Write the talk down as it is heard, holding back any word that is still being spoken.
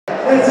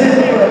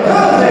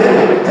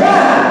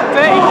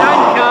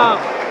Carr.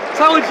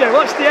 Told you,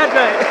 watch the head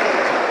rate.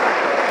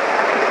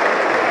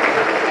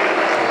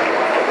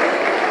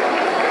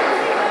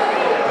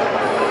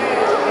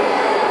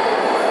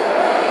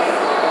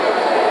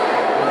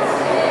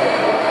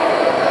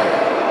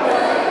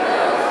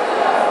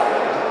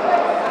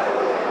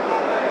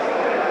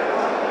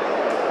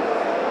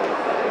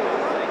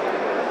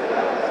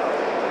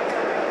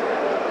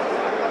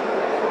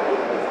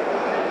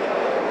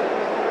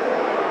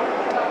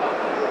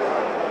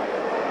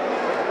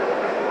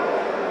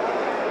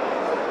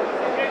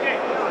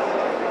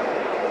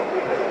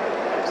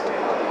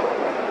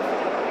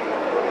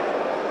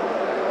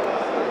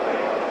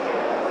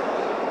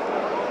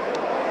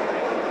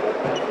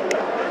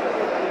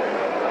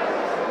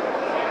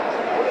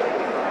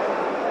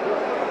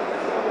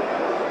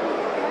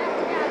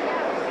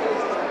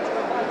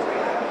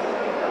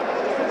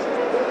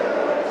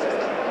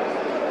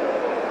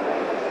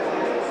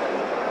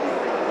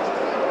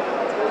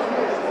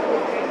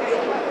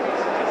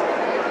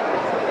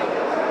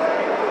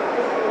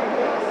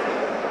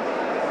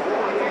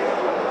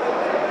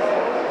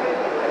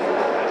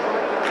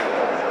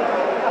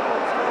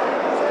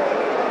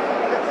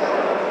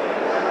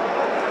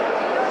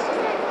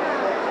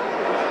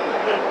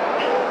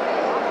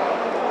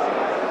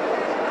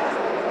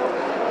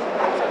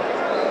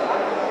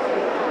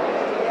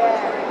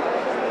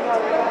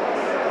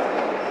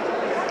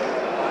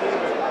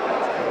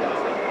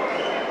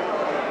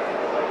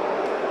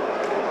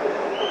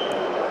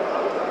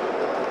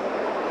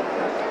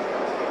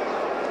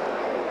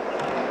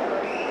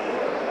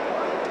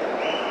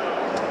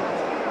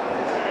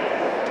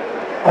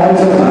 And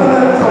to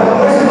permanent from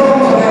Bethnal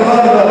to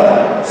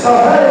Olivia,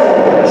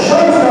 SOHAIL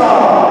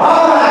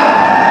Ahmad.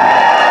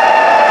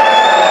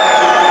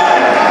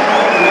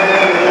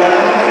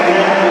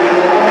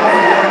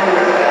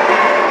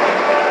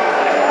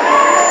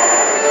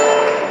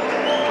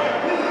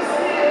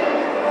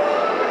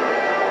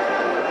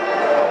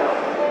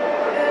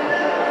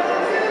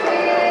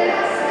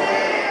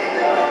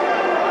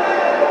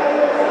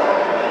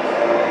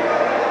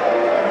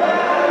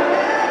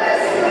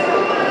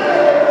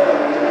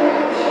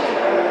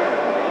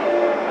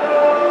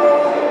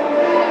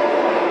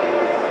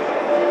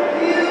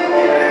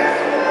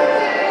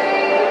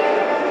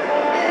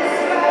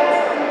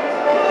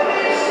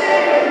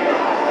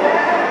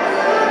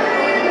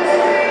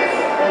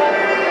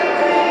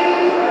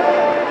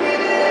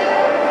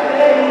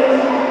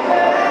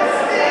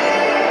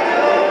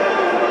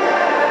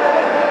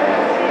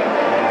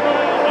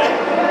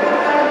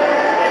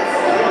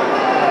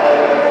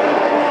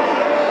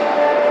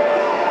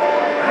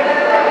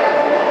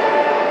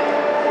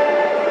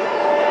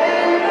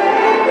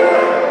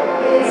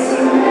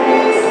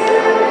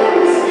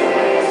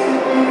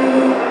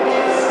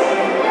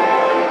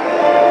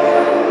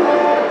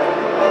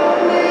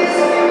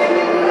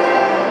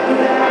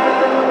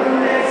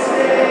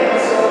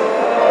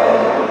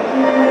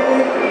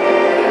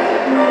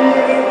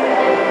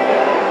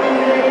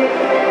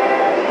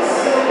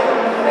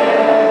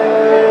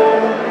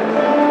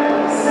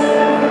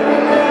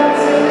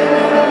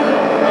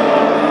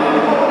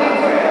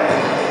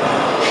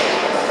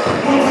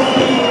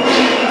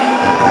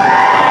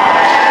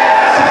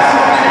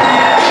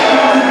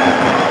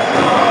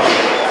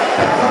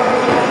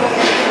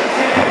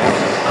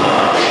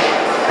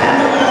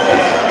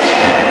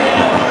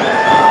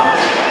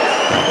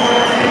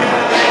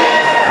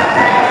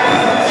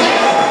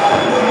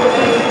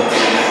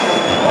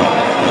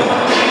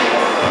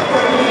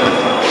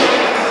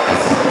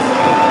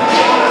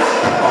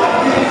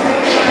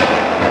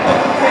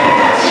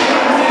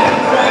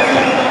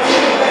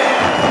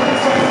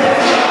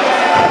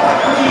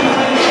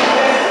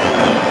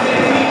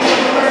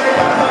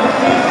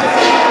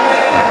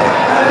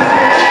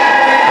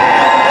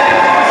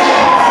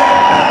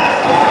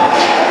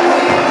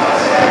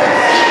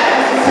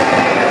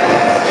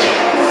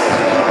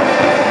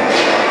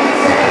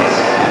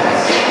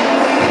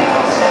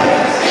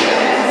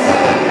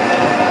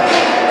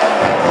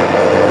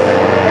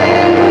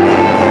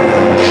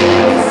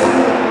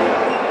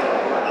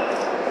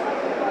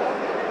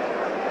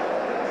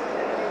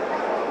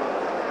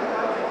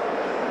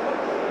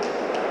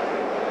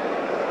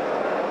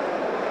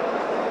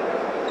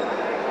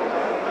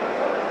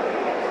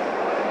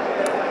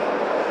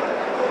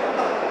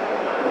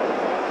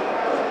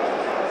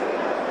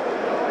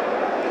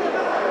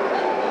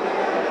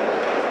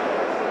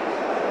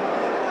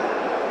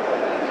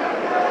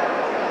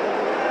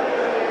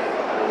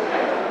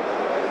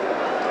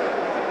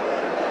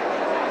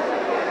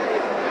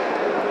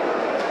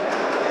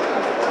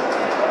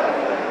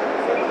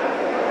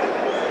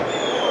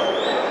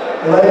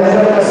 Ladies and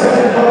gentlemen, the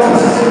second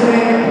contest this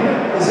evening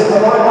is in the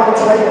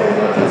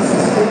Light-Welterweight,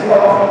 consisting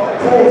of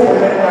 4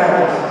 3-minute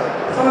rounds.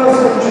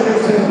 First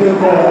introducing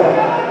Goodwin,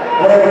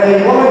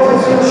 wearing the light and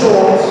skin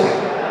shorts,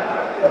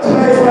 a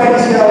today's weight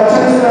scale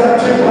 2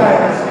 stone 2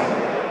 pounds,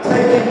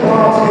 taking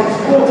part in his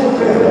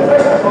 45th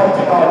professional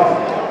fighting fight.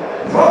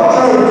 From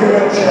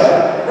Goodwin,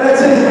 let's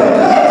introduce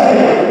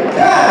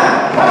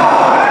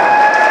Carr.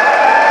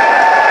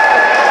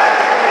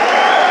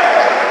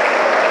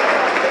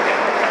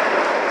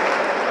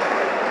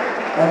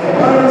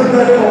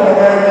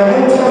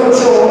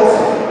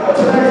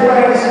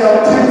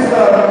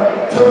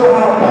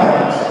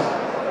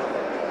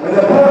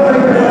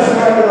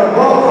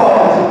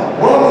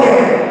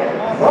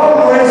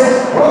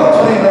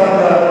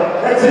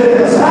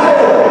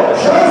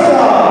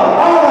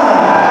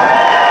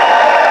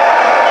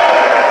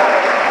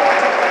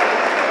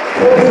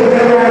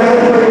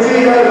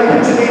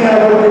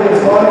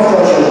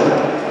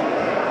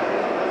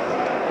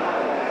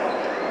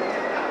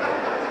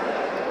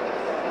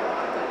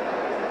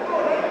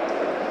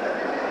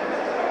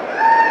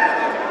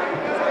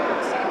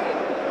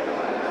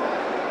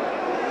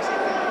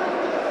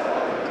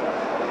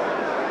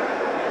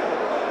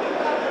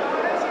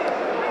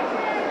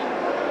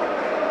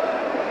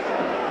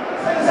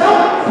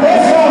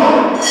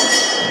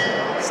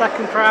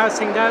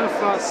 outing then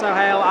for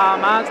SOHAIL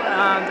Ahmad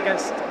and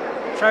against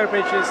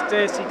Trowbridge's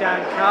dirty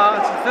Dan Carr.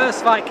 It's the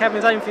first fight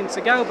Kevin's anything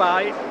to go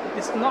by.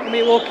 It's not going to be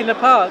a walk in the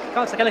park. You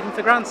can't take anything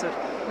for granted.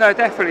 No,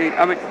 definitely.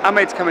 I mean,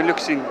 Ahmed's coming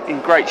looks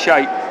in great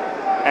shape.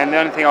 And the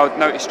only thing I would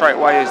notice straight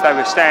away as they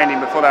were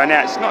standing before they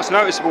announced, it's not as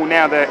noticeable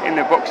now that in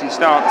the boxing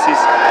stance is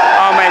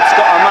Ahmed's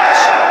got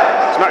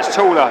he's much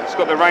taller, he's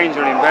got the range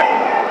on him, but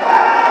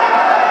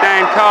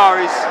Dan Carr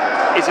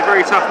is a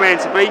very tough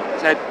man to beat.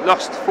 He's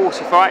lost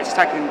 40 fights,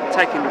 taken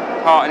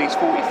part in his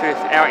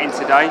 45th outing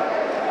today.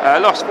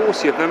 Lost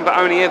 40 of them, but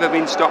only ever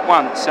been stopped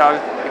once.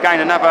 So again,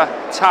 another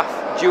tough,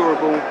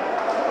 durable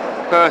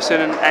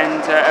person,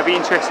 and it'll be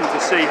interesting to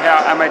see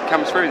how Ahmed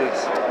comes through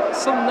this.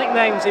 Some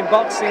nicknames in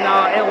boxing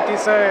are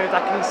ill-deserved. I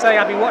can say,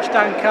 having watched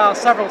Dan Carr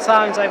several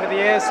times over the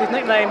years, his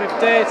nickname of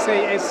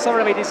Dirty is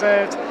thoroughly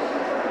deserved.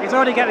 He's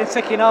already getting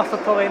ticking off for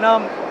pulling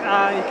on.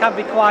 He can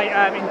be quite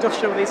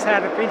industrial with his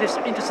head. It'll be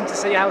interesting to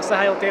see how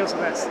SOHAIL deals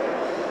with this.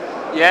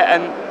 Yeah,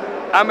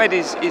 and Ahmed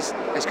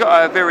has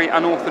got a very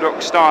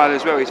unorthodox style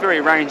as well. He's very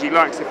rangy, he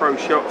likes to throw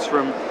shots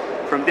from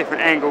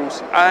different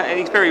angles. And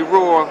he's very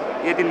raw.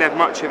 He didn't have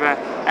much of an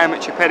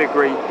amateur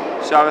pedigree.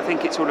 So I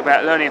think it's all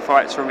about learning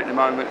fights from him at the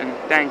moment, and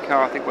Dan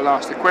Carr, I think, will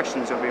ask the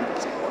questions of him.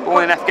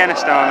 Born in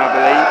Afghanistan, I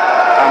believe,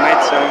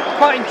 Ahmed. So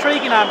quite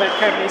intriguing, Ahmed,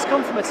 Kevin. He's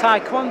come from a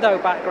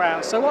taekwondo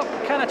background. So what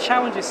kind of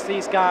challenges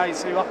these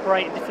guys who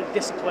operate in different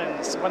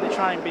disciplines when they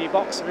try and be a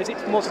boxer? Is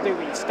it more to do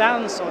with your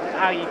stance or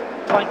how you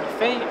plant your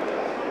feet?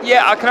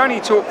 Yeah, I can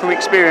only talk from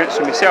experience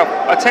for myself.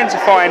 I tend to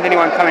find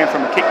anyone coming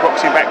from a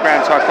kickboxing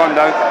background,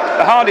 taekwondo,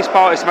 the hardest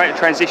part is to make the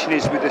transition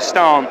is with the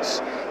stance,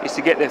 is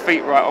to get their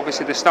feet right.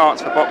 Obviously the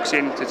stance for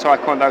boxing to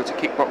taekwondo to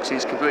kickboxing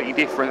is completely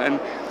different, and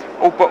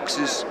all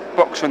boxers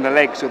box on the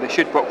legs, or they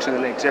should box on the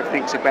legs.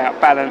 Everything's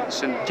about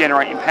balance and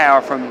generating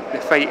power from the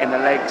feet and the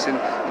legs, and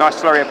nice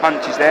flurry of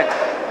punches there.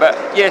 But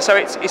yeah, so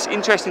it's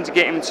interesting to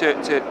get him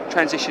to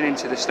transition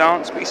into the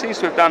stance, but he seems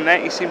to have done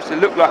that. He seems to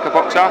look like a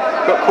boxer.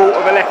 Got caught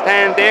with a left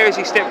hand there as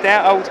he stepped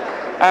out, old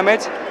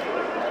Ahmed.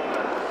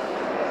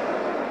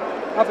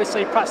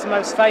 Obviously, perhaps the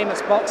most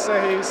famous boxer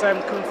who's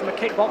coming from a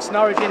kickboxing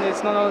origin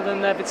is none other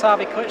than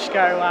Vitali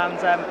Klitschko, and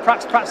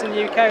perhaps in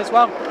the UK as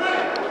well.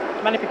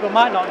 Many people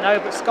might not know,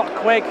 but Scott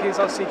Quigg, who's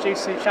obviously due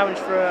to challenge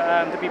for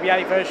the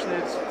WBA version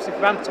of the Super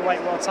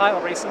Bantamweight World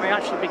title recently,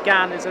 actually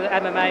began as an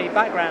MMA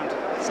background.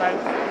 So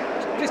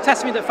it's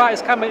testament that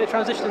fighters can make the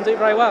transition and do it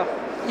very well.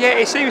 Yeah,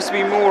 it seems to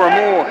be more and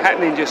more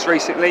happening just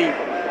recently.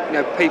 You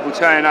know, people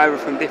turning over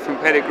from different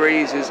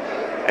pedigrees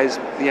as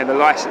you know, the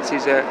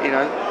licenses are, you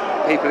know,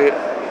 people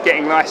are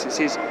getting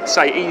licenses,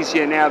 say,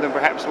 easier now than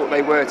perhaps what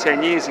they were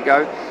 10 years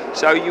ago.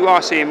 So you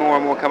are seeing more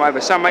and more come over.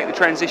 Some make the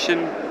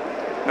transition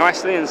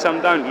nicely and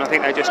some don't, and I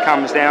think that just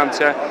comes down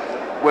to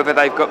whether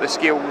they've got the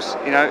skills,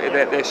 you know,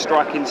 their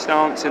striking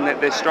stance, and that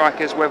they're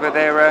strikers, whether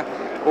they're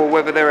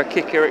a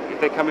kicker if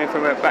they're coming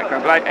from a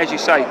background. But as you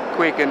say,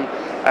 Quigg and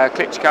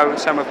Klitschko,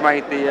 some have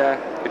made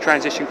the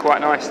transition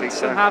quite nicely.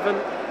 Some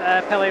haven't.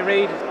 Pele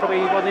Reid is probably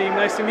one who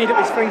most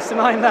immediately springs to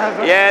mind there.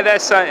 But yeah,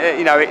 there's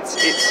you know, it's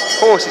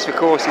horses for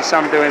courses.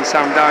 Some do and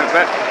some don't.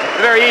 But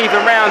a very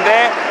even round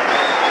there.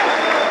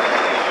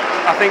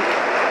 I think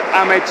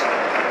Ahmed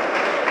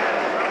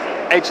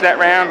edged that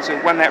round, so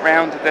won that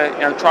round. You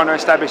know, trying to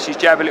establish his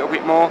jab a little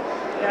bit more.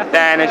 Yeah,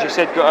 Dan, as you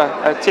said,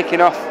 got a ticking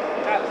off.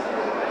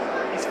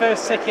 His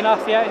first ticking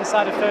off, yeah,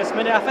 inside the first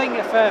minute. I think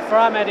for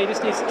Ahmed, he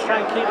just needs to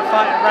try and keep the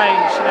fight at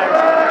range. You know,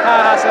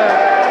 Carr has a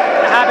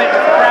habit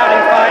of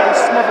crowding fight and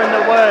smothering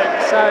the work.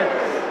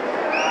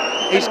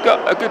 So he's got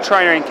a good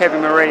trainer in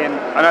Kevin Marie, and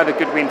I know the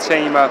Goodwin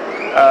team are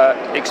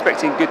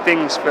expecting good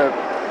things for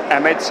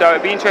Ahmed. So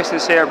it'd be interesting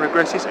to see how it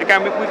progresses.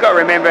 Again, we've got to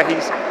remember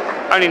he's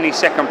only in his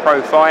second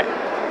pro fight.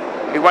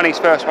 He won his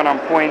first one on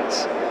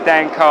points.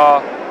 Dan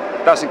Carr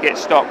doesn't get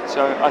stopped,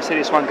 so I see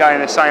this one going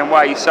the same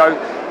way. So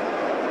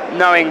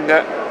knowing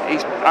that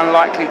he's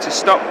unlikely to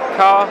stop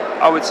Carr,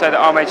 I would say that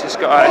Ahmed's just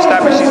got to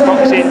establish his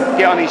boxing,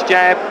 get on his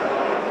jab,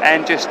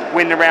 and just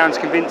win the rounds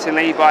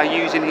convincingly by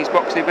using his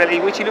boxing ability,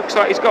 which he looks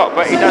like he's got.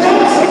 But he does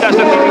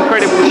look in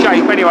incredible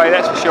shape anyway,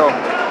 that's for sure.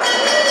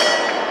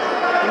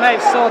 You may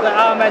have saw that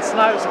Ahmed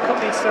tonight was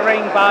accompanied to the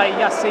ring by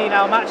Yassine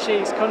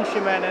Al-Machi's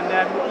countryman, and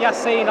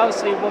Yassine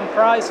obviously won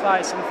prize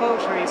fights.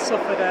 Unfortunately, he's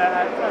suffered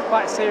a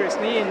quite serious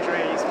knee injury.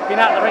 He's been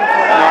out of the ring for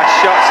a while. Nice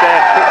shots there,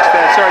 hooks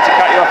there. Sorry to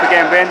cut you off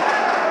again, Ben.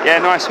 Yeah,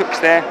 nice hooks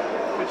there.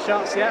 Good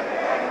shots, yeah.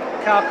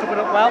 Carr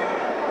covered up well.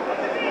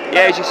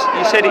 Yeah, as you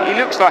said, he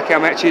looks like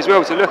Al-Machi as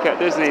well to look at,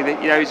 doesn't he?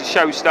 You know, he's a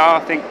show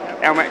star. I think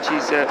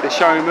Al-Machi's the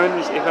showman,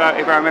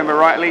 if I remember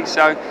rightly.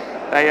 So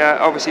they are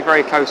obviously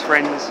very close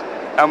friends.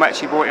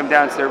 Al-Machi brought him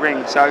down to the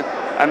ring, so,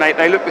 and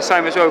they look the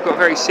same as well. Got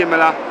very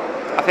similar.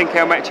 I think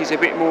Al-Machi's a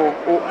bit more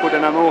awkward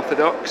and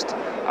unorthodox.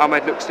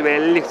 Ahmed looks to be a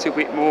little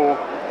bit more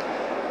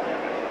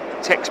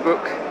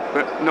textbook,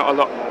 but not a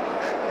lot more.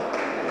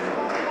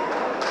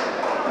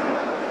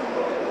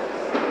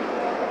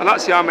 I'd like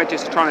to see Ahmed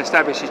just to try and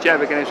establish his jab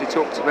again, as we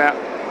talked about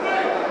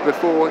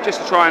before, just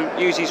to try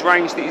and use his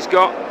range that he's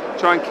got,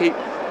 try and keep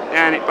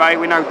Dan at bay.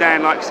 We know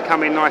Dan likes to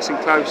come in nice and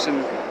close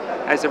and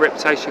has a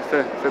reputation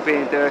for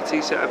being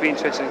dirty, so it'll be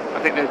interesting.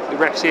 I think the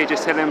refs here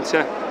just tell them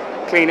to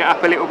clean it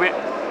up a little bit.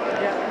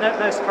 Yeah,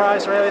 no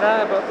surprise really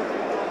there, but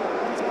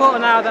it's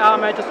important now that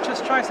Ahmed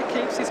just tries to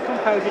keep his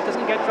composure,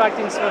 doesn't get dragged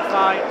into a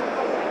fight,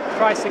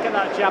 tries to get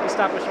that jab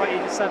established like you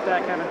just said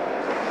there, Kevin.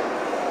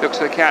 Looks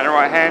for the counter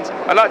right hand.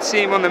 I'd like to see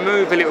him on the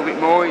move a little bit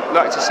more. I'd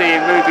like to see him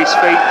move his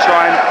feet,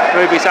 try and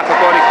move his upper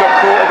body. Got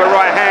caught with a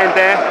right hand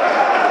there.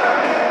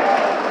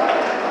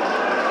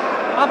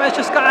 Ahmed's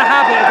just got a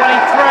habit of when he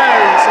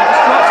throws, he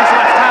just drops his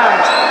left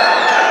hand.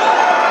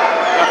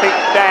 I think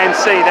Dan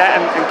see that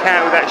and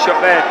counter that shot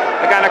there.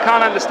 Again, I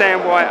can't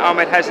understand why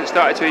Ahmed hasn't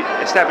started to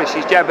establish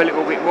his jab a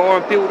little bit more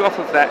and build off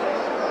of that.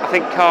 I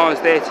think Carr's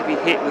there to be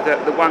hit with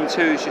the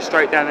 1-2s just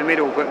straight down the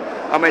middle, but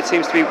Ahmed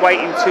seems to be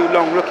waiting too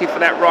long, looking for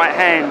that right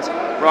hand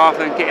rather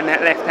than getting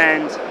that left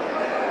hand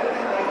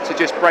to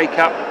just break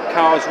up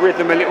Carr's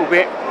rhythm a little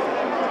bit.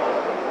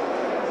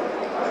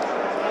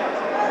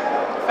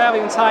 Fairly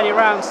untidy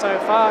round so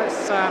far.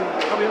 It's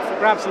probably up for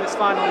grabs in this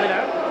final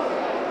minute.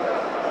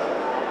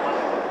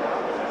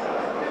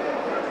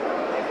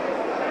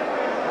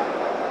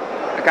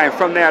 Again,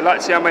 from there, I'd like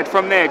to see Ahmed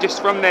from there,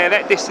 just from there,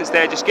 that distance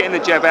there, just getting the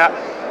jab out,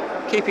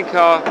 keeping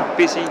Carr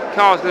busy.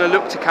 Carr's going to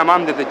look to come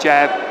under the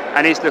jab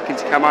and is looking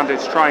to come under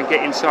to try and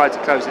get inside to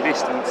close the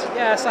distance.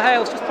 Yeah,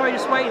 Sohail's probably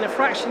just waiting a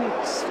fraction,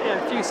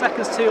 a few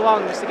seconds too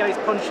long just to get his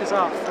punches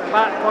off. At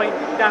that point,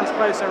 down to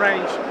closer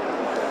range.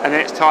 And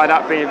then it's tied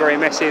up, being very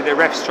messy. The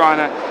ref's trying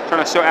to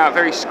sort out a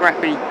very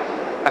scrappy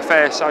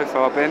affair so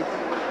far, Ben.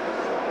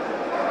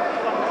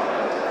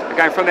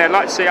 Again, from there, I'd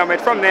like to see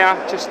Ahmed from there,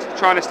 just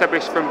trying to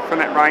establish from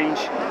that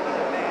range.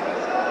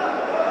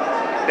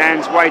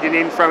 Dan's wading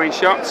in, throwing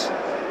shots.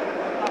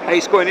 How are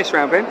you scoring this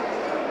round, Ben?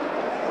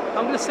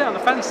 I'm going to sit on the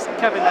fence,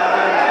 Kevin.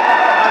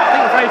 I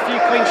think very few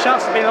clean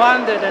shots have been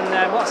landed,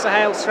 and what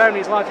Sohail's thrown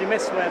he's largely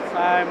missed with.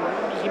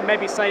 You can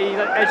maybe say he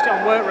edged it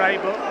on work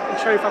rate, but in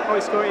truth, I'll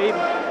probably score it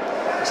even.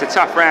 It's a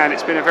tough round.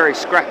 It's been a very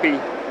scrappy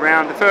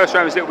round. The first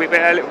round was a little bit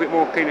better, a little bit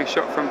more cleaner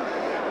shot from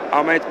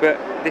Ahmed, but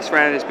this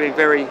round has been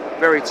very,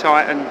 very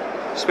tight and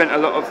spent a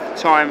lot of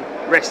time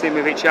wrestling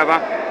with each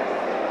other.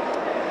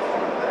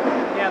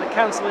 Yeah, they're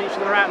cancelling each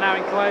other out now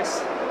in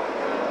close.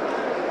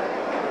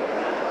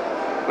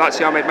 I'd like to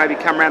see Ahmed maybe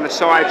come around the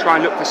side, try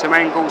and look for some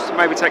angles,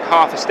 maybe take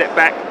half a step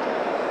back.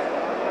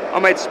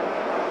 Ahmed's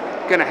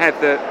going to have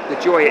the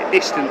joy at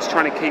distance,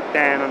 trying to keep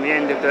down on the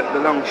end of the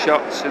long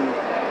shots, and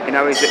you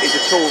know, he's a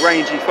tall,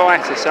 rangy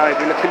fighter, so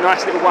it'll look a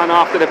nice little one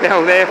after the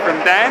bell there from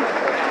Dan.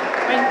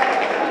 I mean,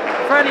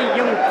 for any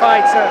young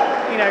fighter,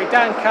 you know,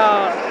 Dan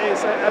Carr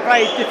is a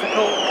very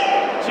difficult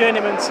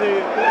journeyman to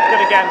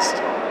good against.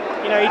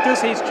 You know, he does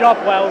his job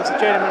well as a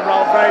journeyman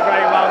role very,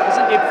 very well.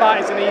 Doesn't give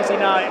fighters an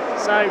easy night.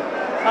 So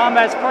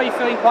Ahmed's probably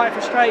feeling quite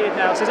frustrated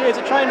now. So as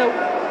a trainer,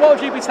 what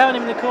would you be telling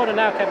him in the corner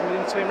now, Kevin,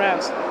 in between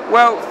rounds?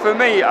 Well, for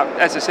me,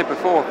 as I said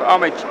before, for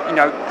Ahmed, you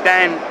know,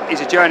 Dan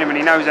is a journeyman.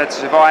 He knows how to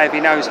survive. He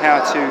knows how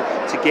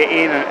to get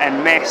in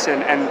and mess,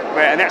 and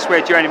that's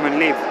where journeymen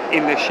live,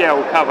 in the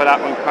shell, covered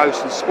up and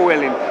close and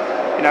spoiling.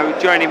 You know,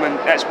 journeymen,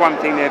 that's one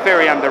thing they're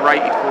very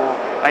underrated for.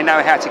 They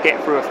know how to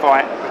get through a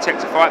fight,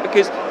 protect a fight,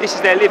 because this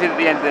is their living at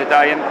the end of the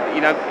day, and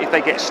you know, if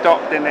they get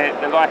stopped, then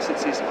their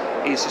licence is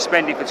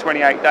suspended for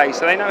 28 days,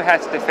 so they know how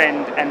to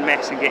defend and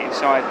mess and get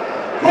inside.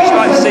 I'd just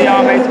like to see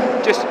Ahmed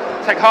just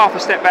take half a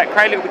step back,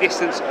 create a little bit of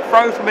distance,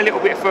 throw from a little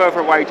bit further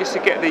away, just to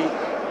get the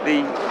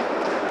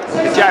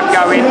jab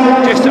going,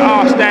 just to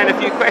ask Dan a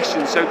few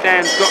questions, so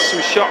Dan's got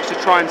some shots to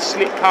try and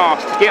slip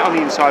past to get on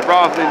the inside,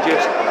 rather than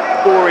just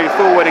boring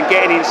forward and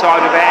getting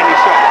inside without any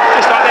shot.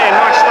 Just like there,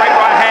 nice straight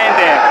right hand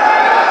there.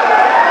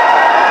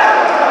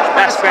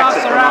 That's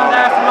better around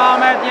there from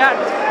Ahmed, yeah.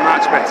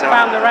 Much better.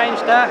 Found the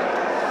range there.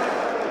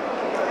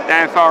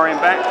 Dan firing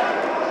back.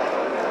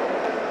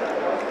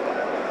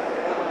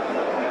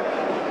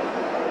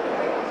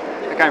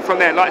 Again, from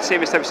there, I'd like to see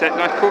him establish that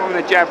nice caught him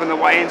on the jab on the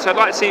way in, so I'd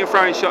like to see him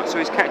throwing shots so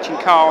he's catching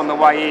Carr on the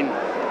way in.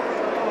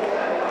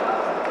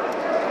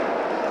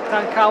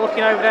 Dan Carr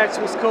looking over there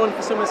to his corner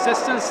for some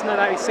assistance, no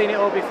doubt he's seen it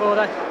all before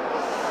though.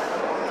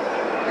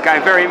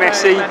 Again, very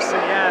messy. Very messy,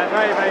 yeah,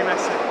 very, very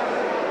messy.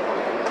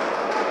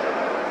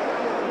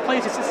 I'm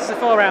pleased this is a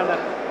 4-rounder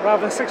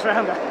rather than a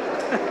 6-rounder.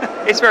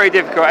 It's very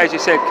difficult, as you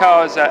said.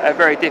 Carr's a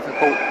very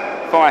difficult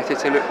fighter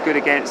to look good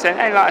against,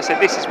 and like I said,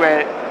 this is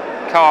where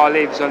Carr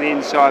lives, on the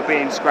inside,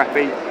 being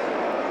scrappy.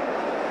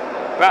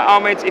 But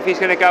Ahmed, if he's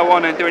going to go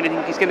on and do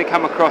anything, he's going to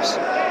come across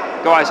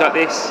guys like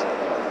this,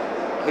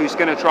 who's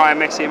going to try and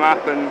mess him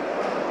up and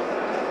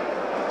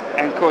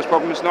cause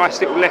problems. Nice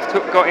little left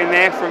hook got in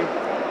there from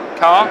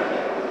Carr.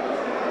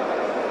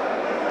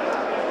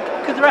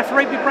 Could the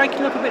referee be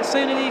breaking up a bit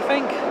sooner, do you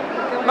think?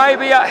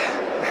 Maybe.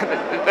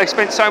 They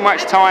spent so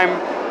much time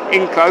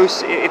in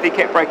close. If they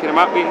kept breaking them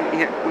up,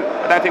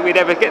 I don't think we'd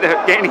ever get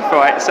any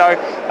fight. So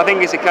I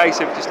think it's a case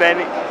of just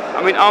letting it.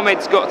 I mean,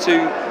 Ahmed's got to,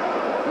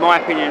 in my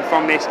opinion,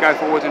 from this go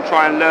forward and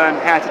try and learn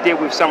how to deal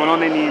with someone on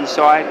the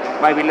inside.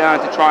 Maybe learn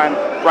to try and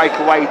break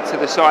away to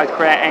the side,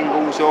 create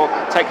angles, or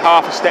take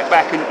half a step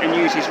back and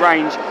use his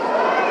range.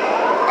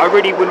 I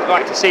really wouldn't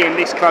like to see him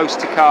this close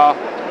to Carr.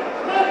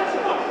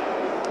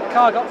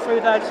 Carr got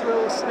through there, just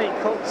little sneak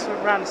hooks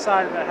around the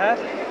side of the head.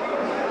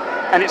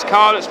 And it's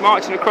Carr that's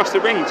marching across the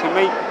ring to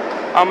meet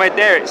Ahmed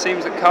there. It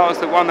seems that Carr's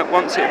the one that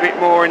wants it a bit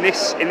more in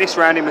this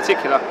round in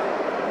particular.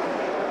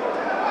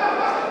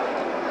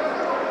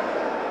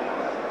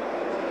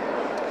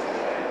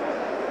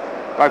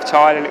 Both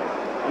tired,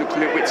 looks a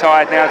little bit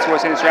tired now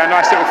towards the end of this round.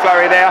 Nice little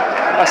flurry there.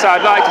 Like I say,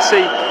 I'd like to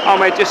see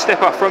Ahmed just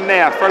step up from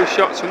there, throw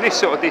shots from this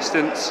sort of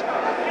distance,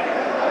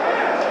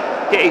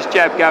 get his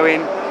jab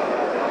going.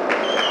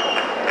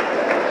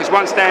 Because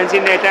once Dan's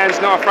in there,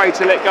 Dan's not afraid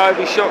to let go of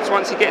his shots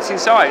once he gets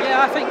inside.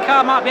 Yeah, I think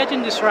Carr might be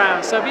edging this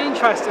round, so it'll be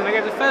interesting. They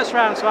gave the first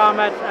round to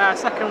Ahmed,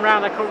 second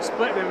round they couldn't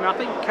split with him. I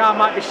think Carr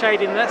might be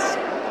shading this.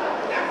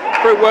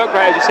 Through work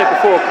rate, as you said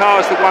before,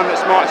 Carr's the one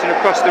that's marching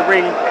across the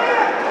ring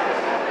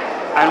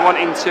and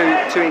wanting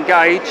to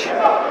engage,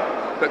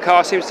 but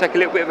Carr seems to take a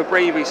little bit of a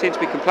breather. He seems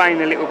to be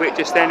complaining a little bit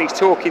just then. He's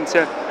talking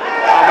to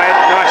Ahmed.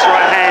 Nice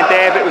right hand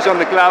there, but it was on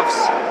the gloves.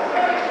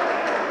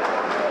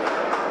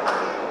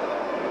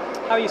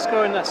 How are you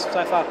scoring this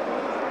so far?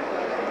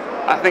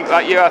 I think,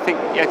 like you, I think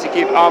you had to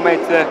give Ahmed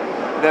the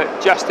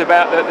just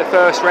about the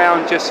first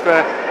round, just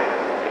for,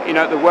 you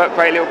know, the work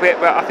rate a little bit,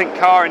 but I think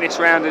Carr in this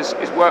round has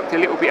worked a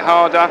little bit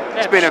harder. Yeah,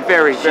 it's been a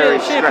very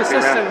scrappy round.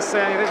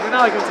 There's no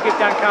argument to give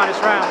Dan Carr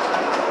this round.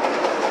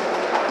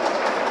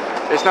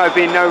 There's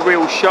been no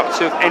real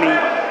shots of any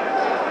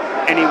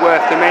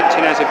worth to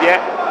mention as of yet.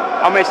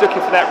 Ahmed's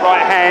looking for that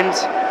right hand,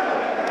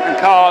 and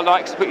Carr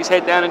likes to put his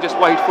head down and just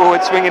wade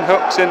forward, swinging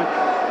hooks, and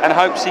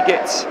hopes he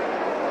gets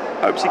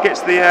the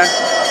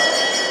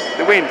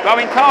win. But I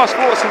mean, Carr's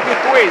fought some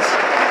good boys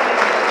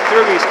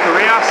through his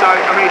career. So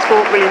I mean, he's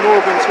fought Billy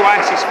Morgan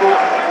twice. He's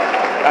fought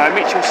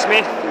Mitchell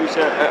Smith,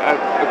 who's a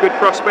good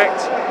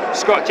prospect,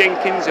 Scott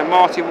Jenkins and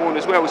Martin Warren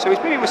as well. So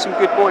he's been in with some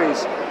good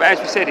boys. But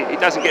as we said,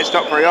 it doesn't get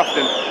stopped very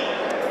often.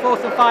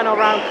 Fourth and final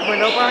round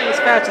coming up. I think it's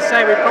fair to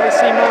say we've probably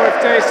seen more of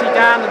Dirty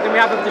Dan than we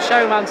have of the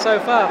showman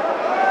so far.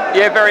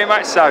 Yeah, very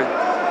much so.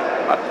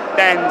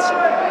 Dan's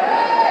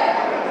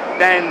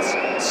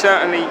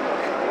certainly,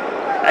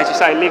 as you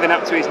say, living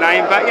up to his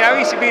name. But you know,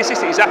 he's the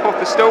assistant. He's up off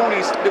the stool.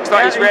 He looks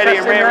like he's ready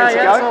and raring to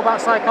go. It's all about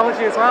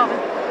psychology as well.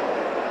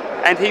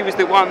 And he was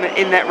the one that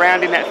in that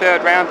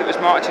third round, that was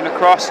marching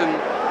across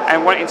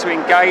and wanting to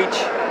engage.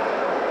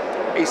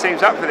 He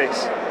seems up for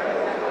this.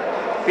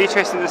 Be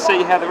interesting to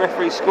see how the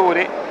referee scored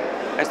it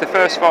as the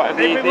first fight of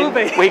the evening.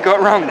 We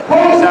got wrong. So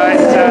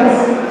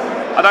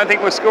I don't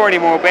think we'll score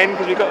anymore, Ben,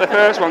 because we got the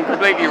first one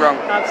completely wrong.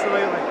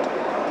 Absolutely.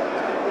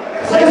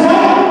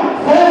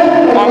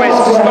 Ahmed's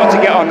just got to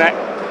get on that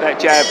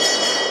jab.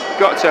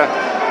 Got to.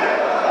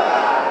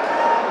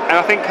 And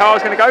I think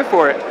Carr's going to go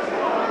for it.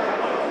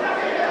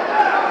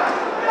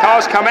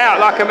 Carr's come out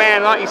like a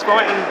man, like he's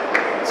fighting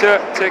to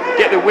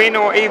get the win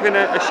or even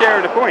a share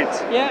of the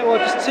points. Yeah, well,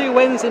 just 2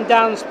 wins in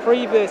Dan's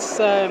previous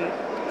 4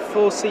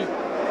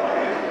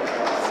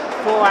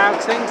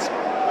 outings.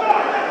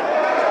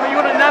 But you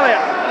wouldn't know it.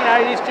 You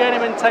know, these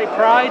journeymen take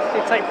pride.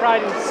 They take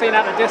pride in seeing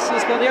out the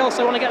distance, but they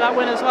also want to get that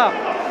win as well.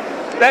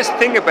 That's the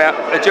thing about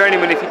a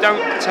journeyman. If you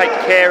don't take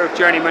care of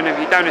journeymen, if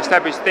you don't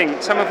establish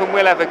things, some of them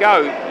will have a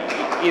go.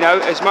 You know,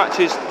 as much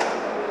as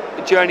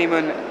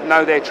journeymen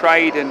know their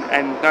trade and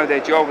know their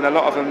job, and a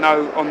lot of them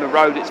know on the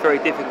road it's very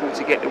difficult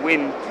to get the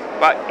win,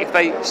 but if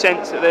they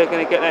sense that they're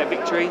going to get that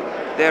victory,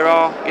 they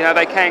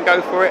can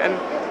go for it, and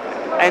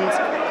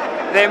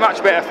they're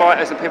much better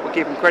fighters than people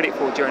give them credit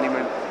for,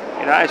 journeymen.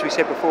 You know, as we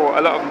said before,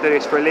 a lot of them do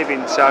this for a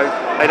living, so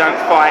they don't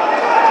fight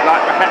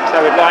like perhaps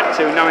they would like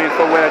to, knowing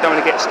full well they don't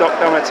want to get stopped,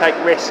 don't want to take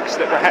risks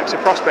that perhaps a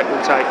prospect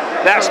will take.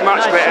 That's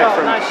much better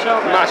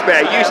much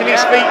better. Using his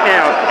feet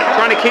now,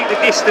 trying to keep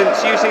the distance,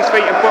 using his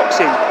feet in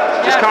boxing.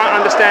 Just can't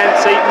understand,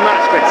 see,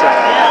 much better.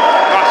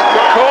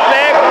 Got caught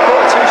there, got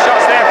caught 2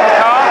 shots there from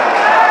Carr.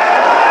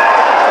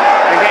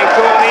 And getting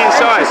caught on the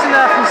inside. Interesting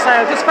there from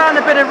Sale. Just found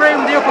a bit of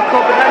room with the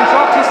uppercut, but then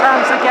dropped his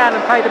hands again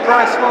and paid the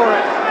price for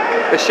it.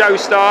 The show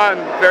star and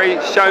very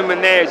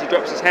showman there as he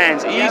drops his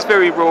hands. He is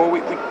very raw.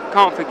 We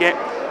can't forget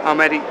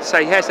Ahmed. He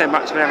has so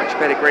much of an amateur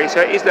pedigree,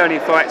 so it is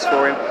learning fights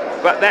for him.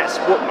 But that's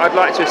what I'd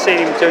like to have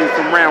seen him do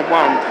from round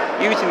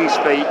 1, using his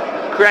feet,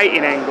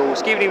 creating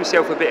angles, giving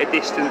himself a bit of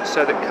distance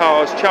so that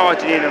Carr's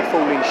charging in and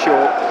falling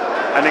short,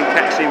 and then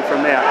catching him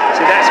from there.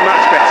 So that's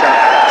much better.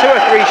 2 or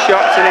 3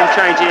 shots and then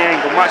changing the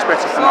angle, much better.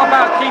 It's all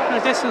about keeping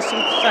the distance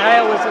from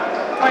SOHAIL. There's a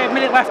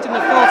minute left in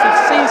the 4th. He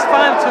seems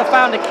fine to have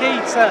found a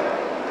key to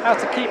how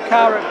to keep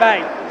Carr at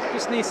bay.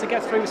 Just needs to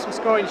get through some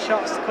scoring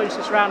shots to clinch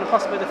this round and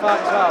possibly the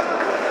fight as well.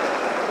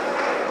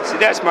 See,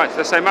 that's much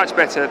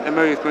better, the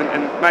movement,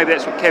 and maybe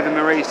that's what Kevin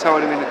Marie's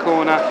told him in the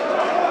corner.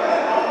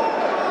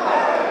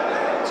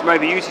 To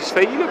maybe use his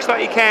feet. He looks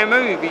like he can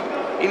move.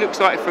 He looks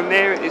like from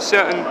there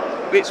certain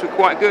bits were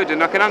quite good,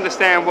 and I can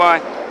understand why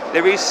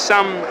there is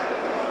some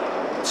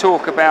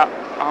talk about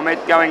Ahmed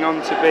going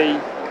on to be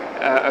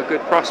a good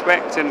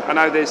prospect, and I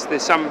know there's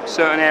some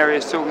certain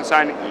areas talking,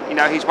 saying, you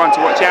know, he's one to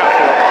watch out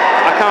for.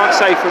 I can't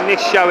say from this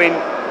showing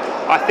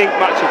I think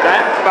much of that,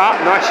 but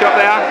nice shot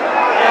there.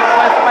 Yeah,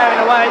 both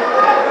wearing away.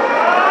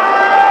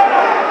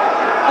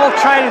 All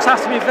trainers have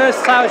to be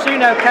versatile, as you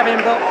know,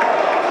 Kevin, but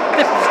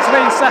difference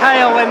between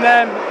SOHAIL and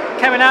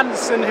Kevin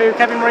Anderson, who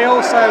Kevin Marie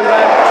also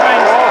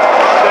trains.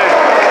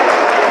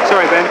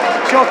 Sorry, Ben.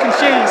 Chalk and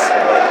cheese.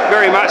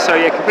 Very much so,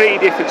 yeah, completely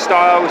different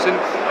styles, and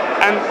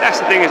that's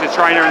the thing as a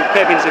trainer, and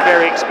Kevin's a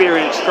very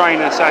experienced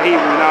trainer, so he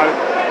will know.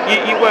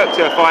 You work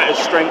to a fighter's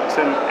strengths,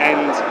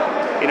 and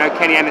you know,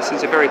 Kenny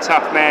Anderson's a very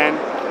tough man,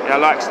 you know,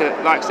 likes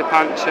to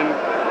punch, and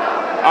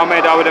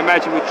Ahmed, I would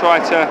imagine, would try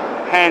to,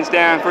 hands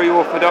down, very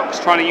orthodox,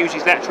 trying to use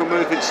his natural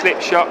movement,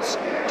 slip shots.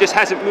 Just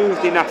hasn't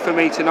moved enough for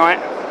me tonight.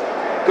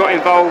 Got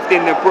involved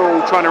in the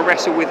brawl, trying to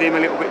wrestle with him a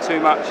little bit too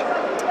much.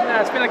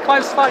 Yeah, it's been a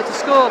close fight to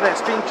score this.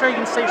 It's been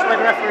intriguing to see where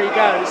the referee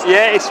goes.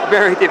 Yeah, it's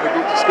very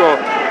difficult to score.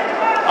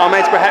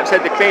 Ahmed's perhaps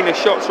had the cleaner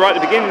shots right at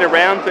the beginning of the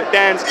round, but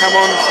Dan's come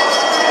on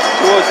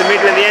towards the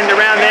middle and the end of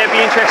the round there. It'd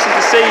be interesting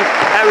to see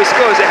how he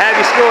scores it. How have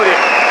you scored it?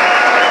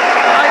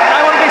 I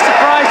wouldn't be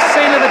surprised to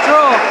see another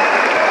draw.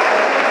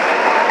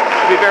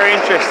 It'd be very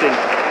interesting.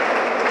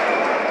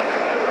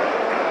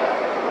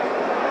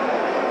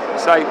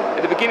 So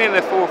at the beginning of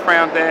the fourth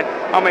round there,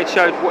 Ahmed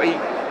showed what he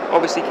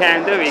obviously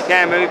can do. He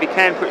can move, he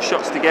can put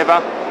shots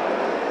together.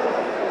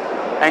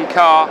 And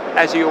Carr,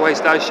 as he always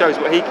does, shows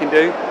what he can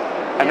do.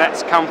 And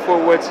that's come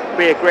forward,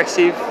 be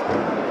aggressive.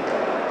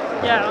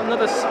 Yeah,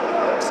 another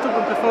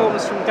stubborn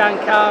performance from Dan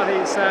Carr.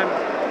 He's a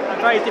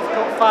very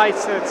difficult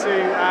fighter to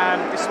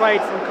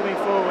dissuade from coming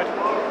forward.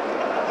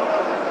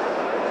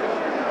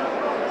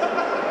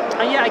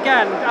 And yet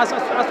again, as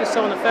we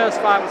saw in the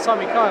first fight with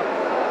Tommy Coyle,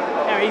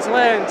 you know, he's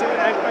learned,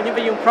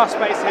 another young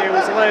prospect here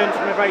who's learned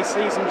from a very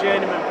seasoned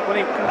journeyman. When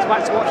he comes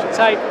back to watch the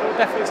tape, it will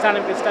definitely stand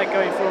in good stead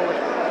going forward.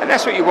 And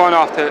that's what you want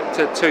after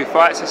two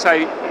fights. To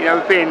say, you know,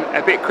 we've been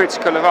a bit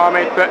critical of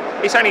Ahmed, but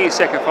it's only his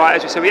second fight.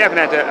 As we said, we haven't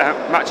had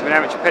much of an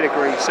amateur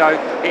pedigree, so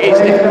it is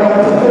difficult.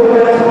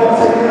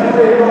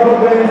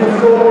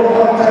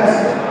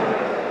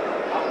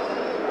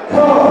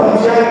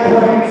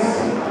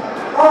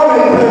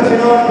 Ahmed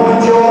 39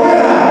 points, your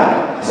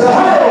winner,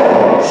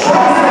 SOHAIL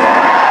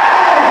AHMAD.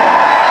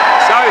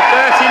 So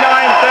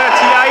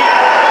 39-38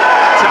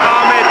 to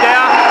Ahmed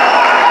there.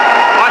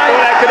 I thought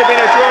that could have been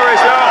a draw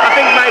as well. I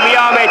think maybe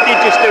Ahmed did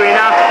just do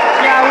enough.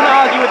 Yeah, I wouldn't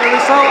argue with the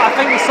result. I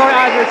think we saw it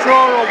either a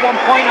draw or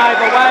 1 point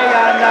either way,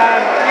 and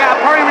yeah,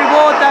 probably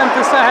reward them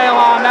for SOHAIL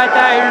AHMAD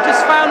there, who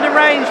just found a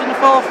range in the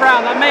fourth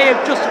round. That may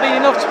have just been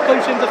enough to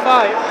push him to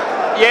fight.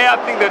 Yeah, I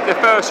think that the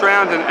first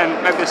round and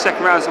maybe the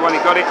second round is the one he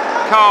got it.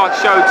 Carr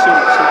showed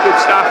some good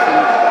stuff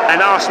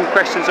and asked some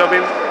questions of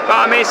him. But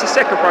I mean, it's his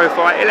second pro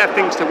fight. He'll have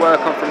things to work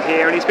on from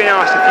here, and he's been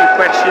asked a few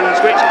questions,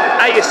 which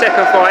at your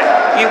second fight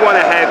you want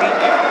to have.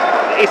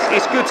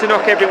 It's good to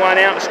knock everyone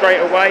out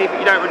straight away, but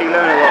you don't really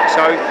learn a lot.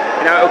 So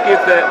you know, it'll give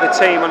the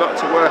team a lot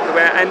to work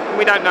about. And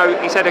we don't know.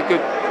 He's got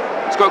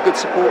good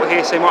support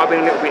here, so he might have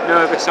been a little bit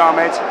nervous,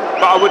 Ahmed.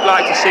 But I would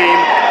like to see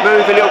him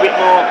move a little bit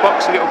more,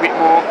 box a little bit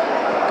more,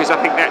 because I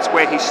think that's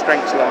where his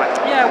strengths lie.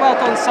 Yeah, well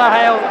done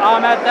SOHAIL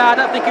AHMAD. I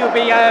don't think he'll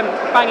be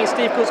banging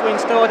Steve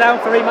Goodwin's door down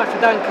for a rematch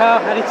with Dan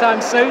Carr anytime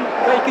soon,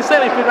 but he can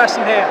certainly progress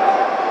from here.